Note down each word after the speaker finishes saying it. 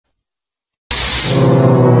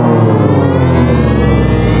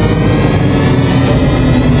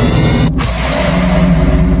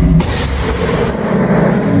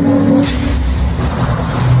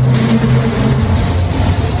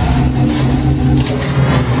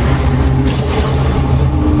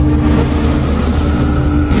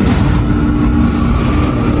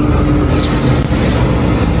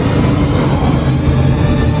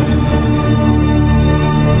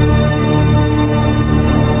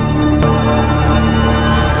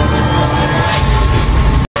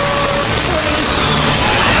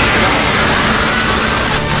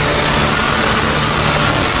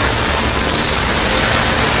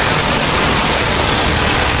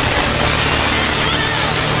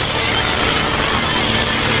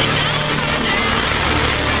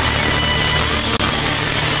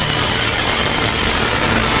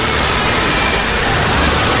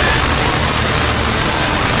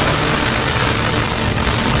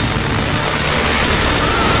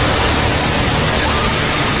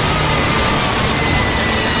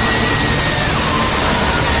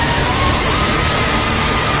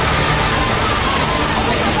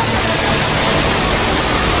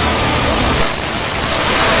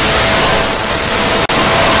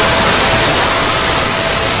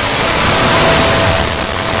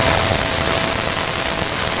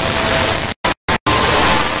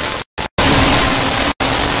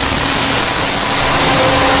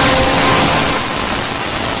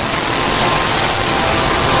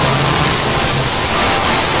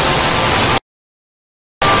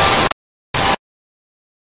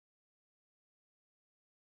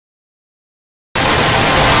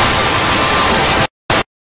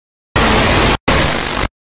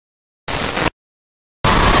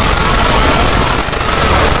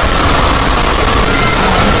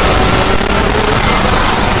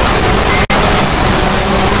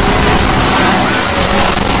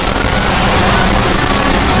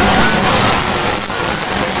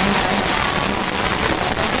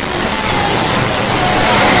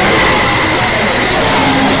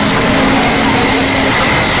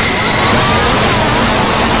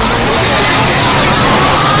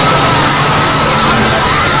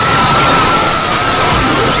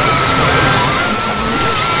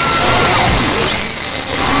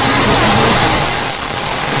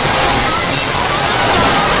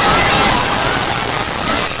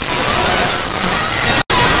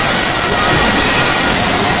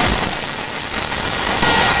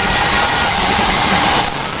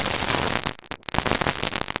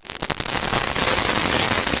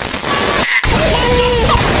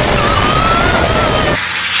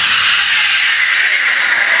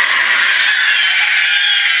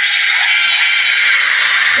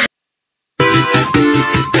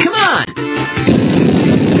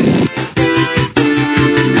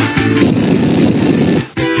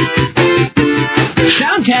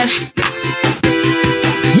best.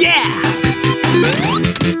 Yeah!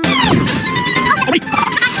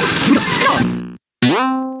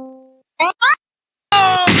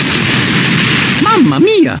 Mamma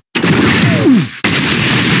mia!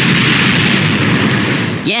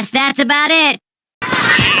 Guess that's about it.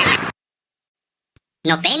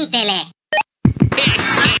 Nopentele.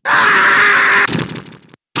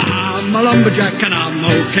 I'm a lumberjack and I'm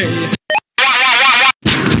okay.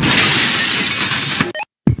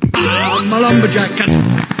 I'm a lumberjack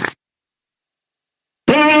and...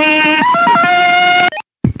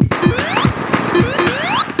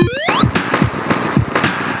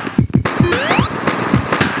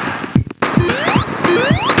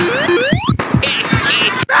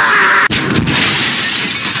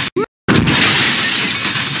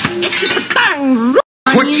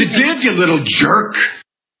 What you did, you little jerk?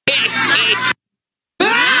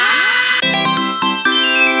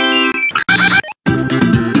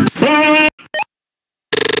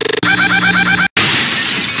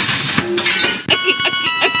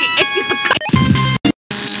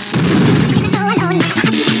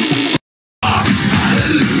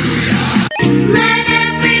 Let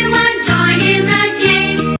everyone join in the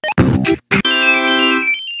game.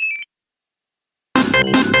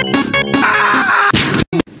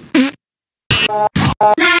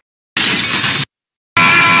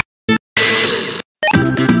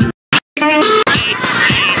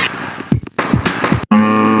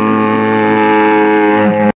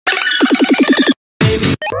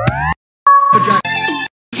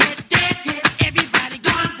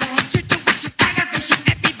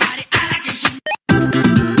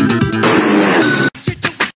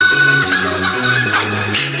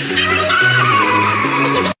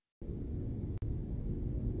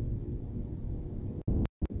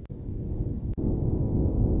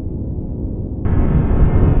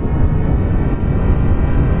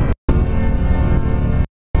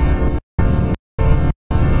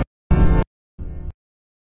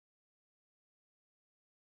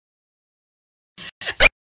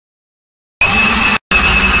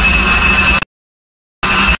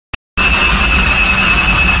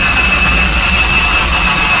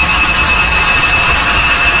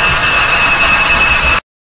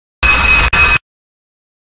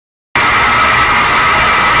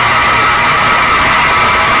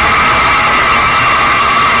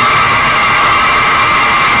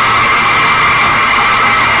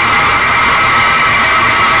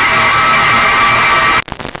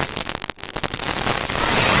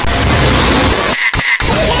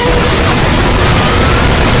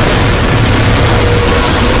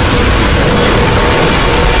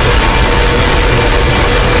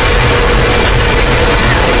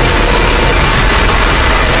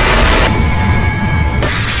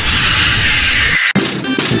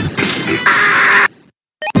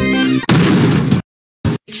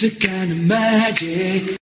 It's a kind of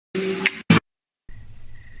magic.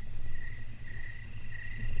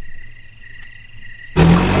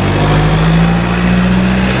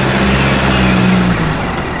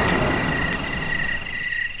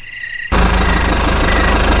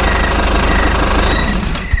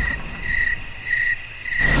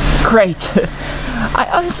 Great. I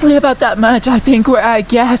honestly, about that much, I think we're out of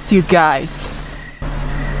gas, you guys.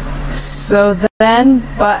 So then,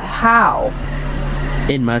 but how?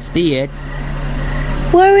 It must be it.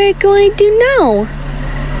 What are we going to do now?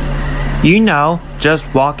 You know,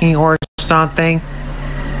 just walking or something.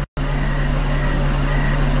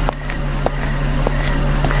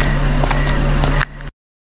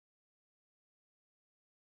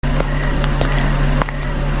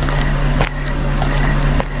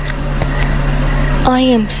 I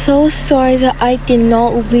am so sorry that I did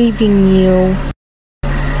not leaving you.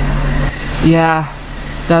 Yeah,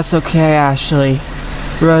 that's okay, Ashley.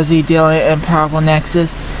 Rosie, Dylan, and Powerful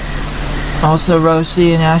Nexus. Also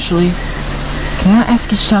Rosie and Ashley. Can I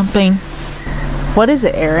ask you something? What is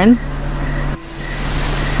it, Aaron?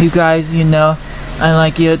 You guys, you know, I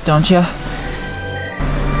like you, don't you?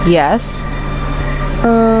 Yes.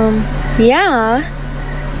 Yeah.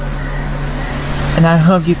 And I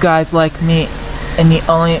hope you guys like me in the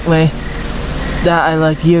only way that I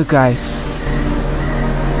like you guys.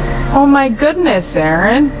 Oh my goodness,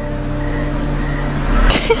 Aaron.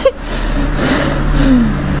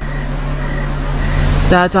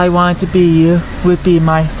 That I wanted to be you would be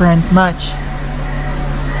my friends much.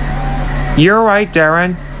 You're right,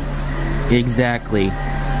 Darren. Exactly.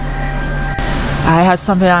 I had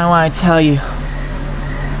something I want to tell you.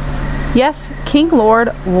 Yes, King Lord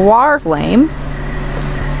Warflame.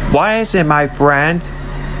 Why is it my friend?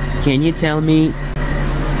 Can you tell me?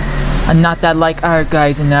 I'm not that like our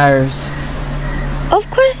guys and ours. Of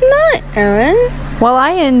course not, Aaron. Well,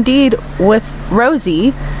 I indeed with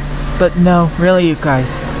Rosie. But no, really, you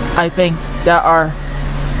guys. I think that are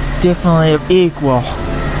definitely equal.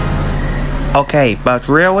 Okay, but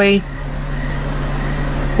really?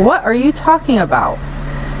 What are you talking about?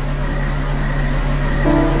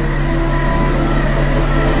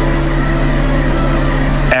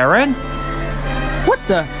 Aaron? What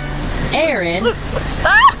the? Aaron?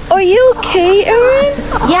 Are you okay, Aaron?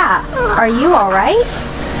 Yeah, are you alright?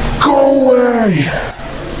 Go away!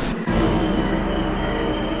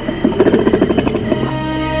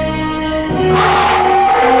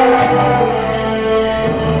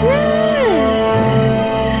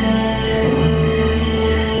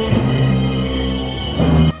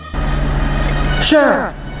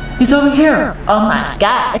 Sure. He's over here. Oh my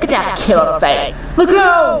god, look at that killer face. Look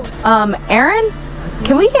out! Aaron?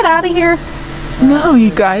 Can we get out of here? No, you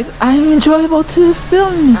guys, I'm enjoyable to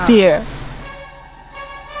spilling fear.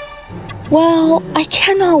 Well, I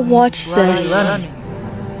cannot watch this.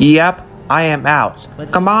 Yep, I am out.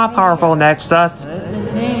 Come on, powerful Nexus.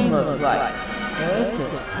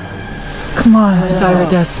 Come on, Cyber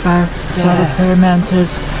Death Spire, Cyber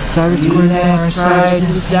Paramantis, Cyber Squirnator,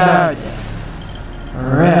 Cyber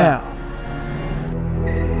Real.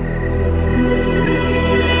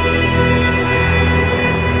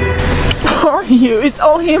 Are you? It's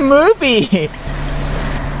only a movie!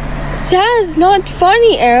 That is not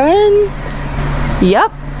funny, Aaron.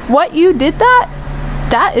 Yep. What, you did that?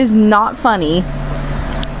 That is not funny.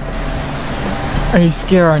 Are you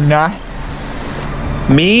scared or not?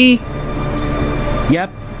 Me?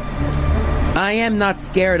 Yep. I am not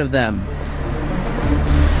scared of them.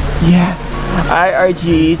 Yeah, I urge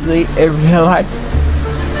you easily and realize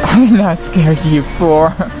I'm not scared of you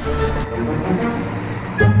for.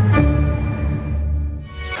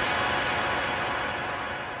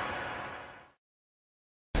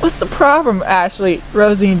 What's the problem, Ashley,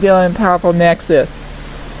 Rosie, and Dylan, Powerful Nexus?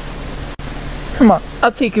 Come on,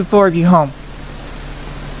 I'll take you four of you home.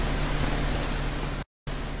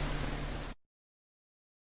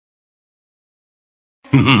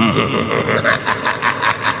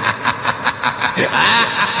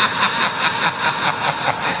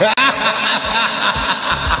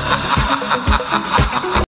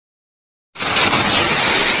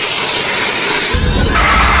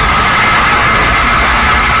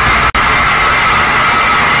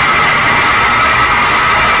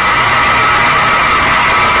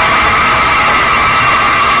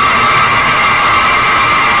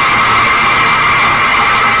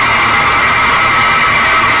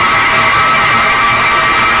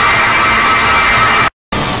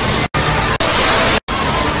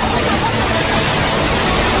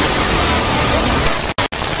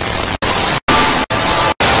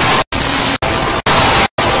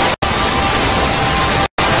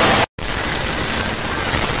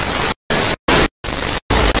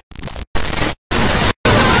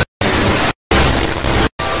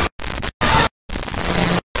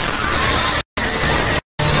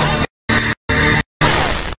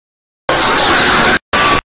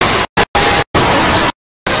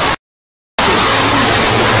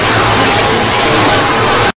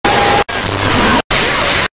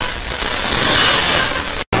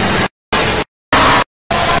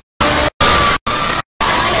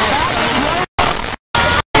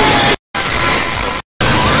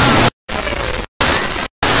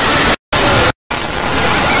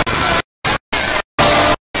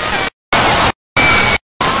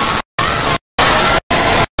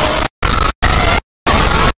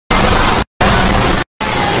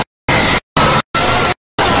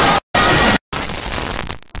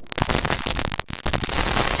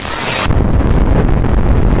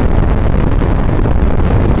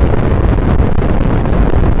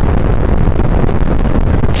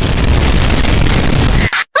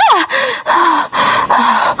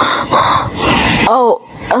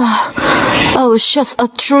 Oh, it's just a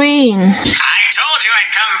dream. I told you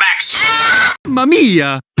I'd come back. Mamma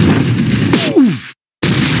mia!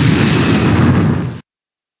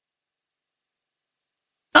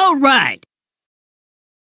 All right.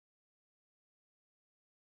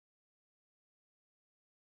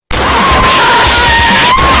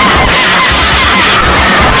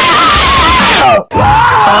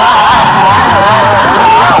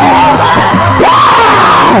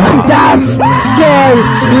 That's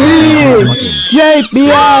scary! Take me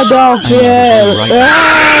out of here!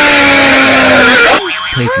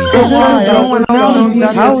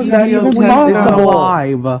 How is that even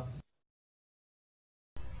possible?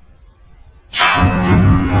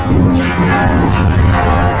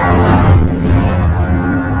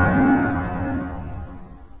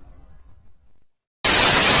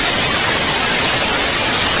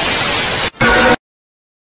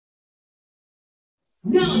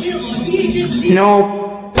 No.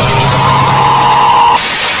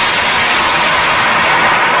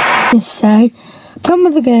 This side. Come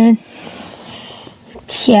with again.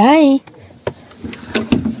 Yay.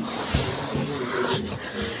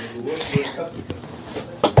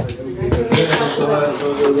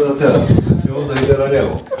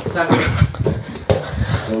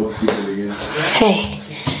 Hey.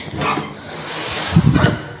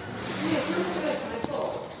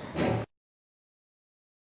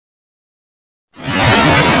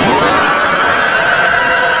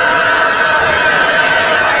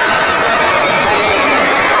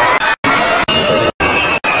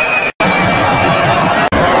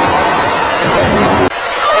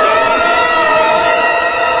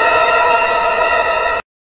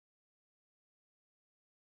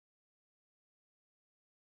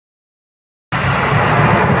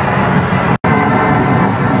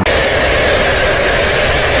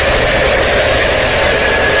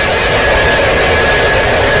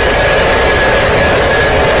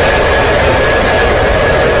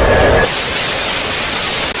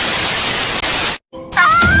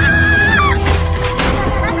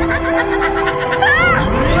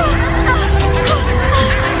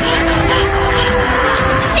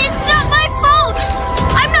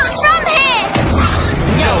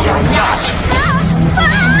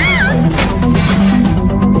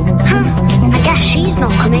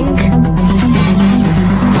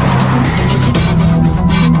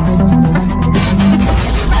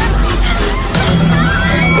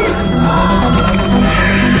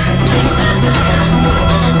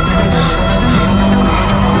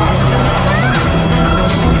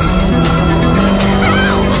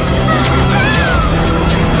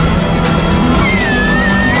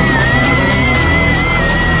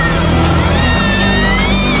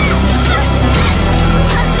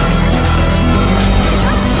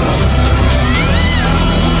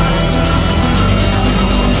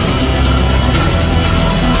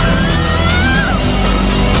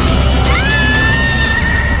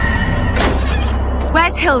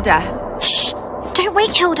 Hilda. Shh! Don't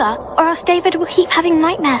wake Hilda, or else David will keep having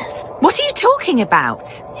nightmares. What are you talking about?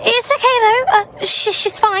 It's okay though.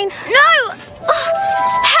 She's fine. No!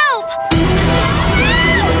 Help!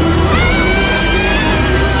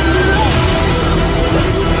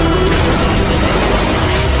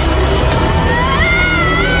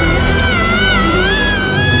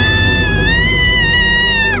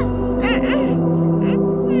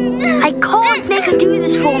 I can't make her do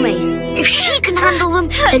this for me. If she can handle them,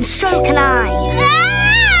 then so can I.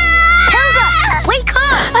 Hilda, wake up!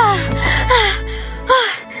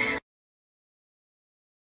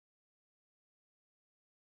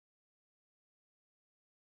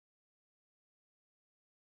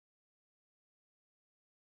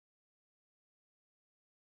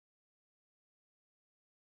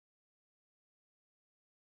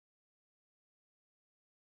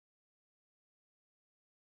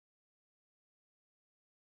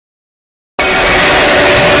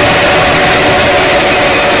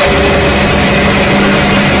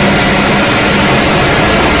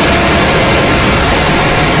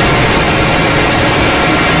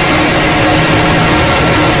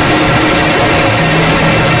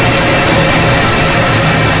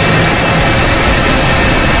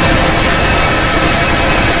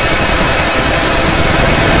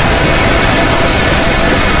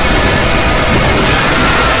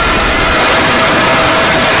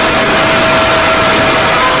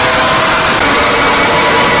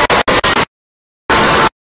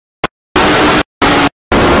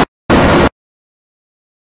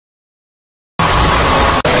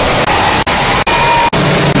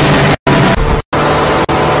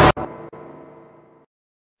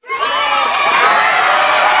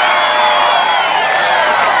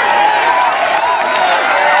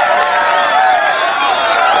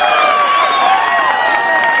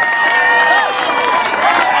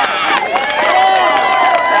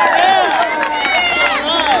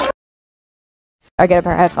 I get a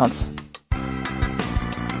pair of headphones.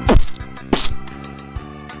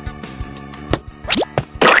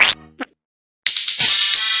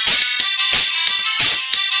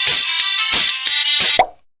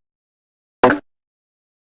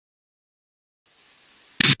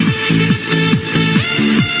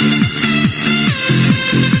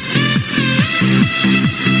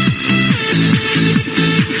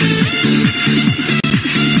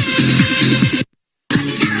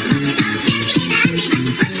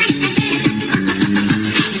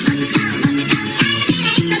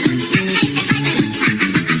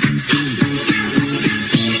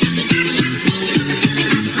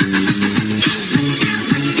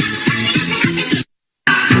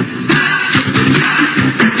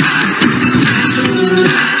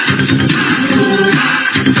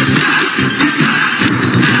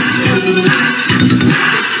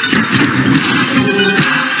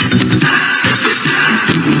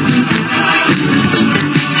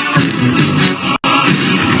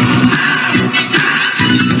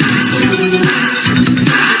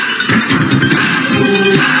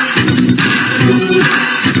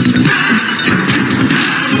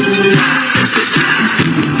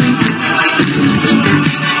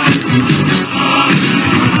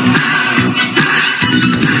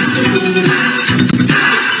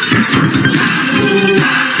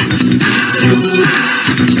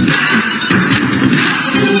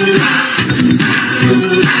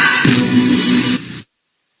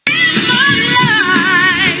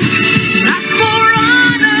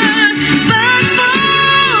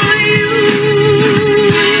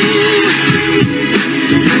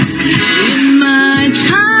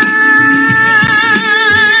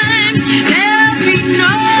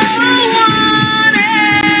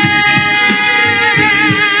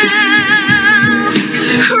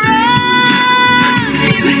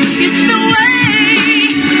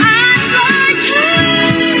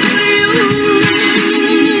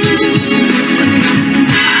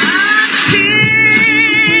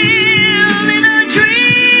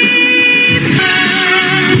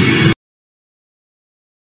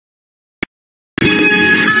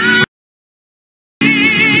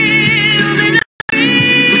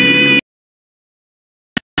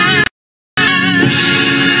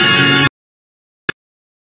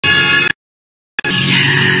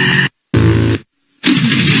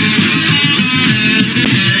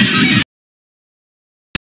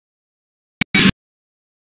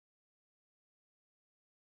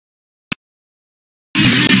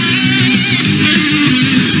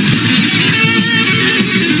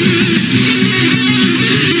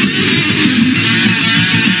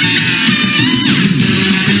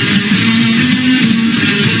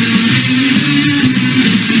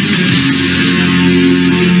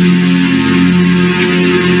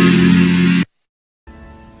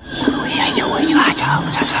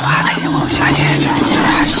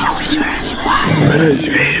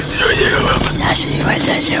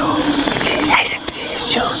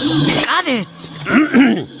 Got it.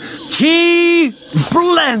 Tea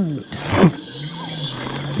blend.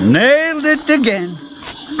 Nailed it again.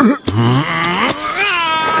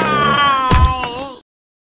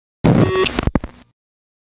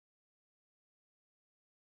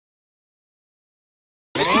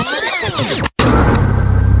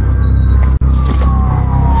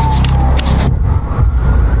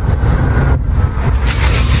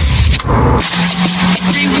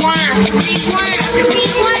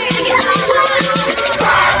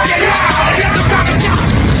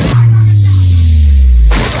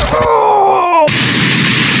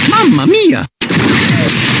 Mamma mia!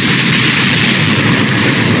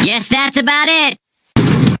 Yes, that's about it.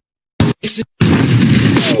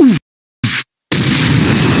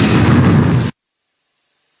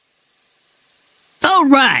 All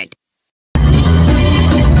right.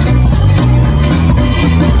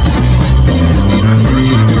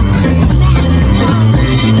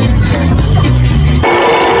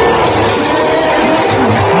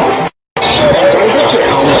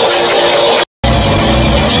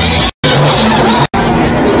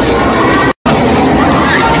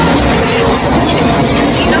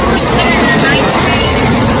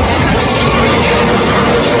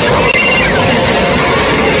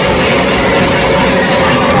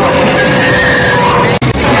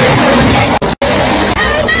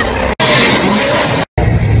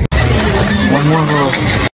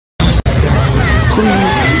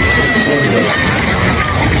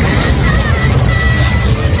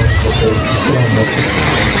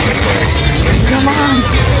 Come on.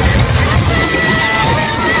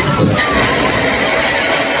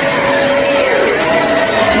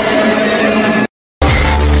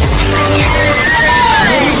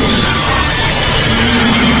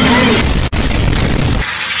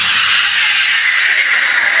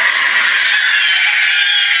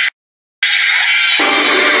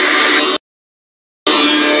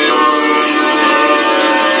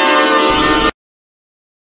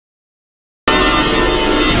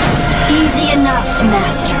 Easy enough,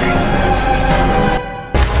 Master.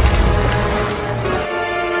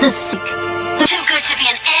 The sick. Too good to be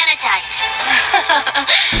an anodite.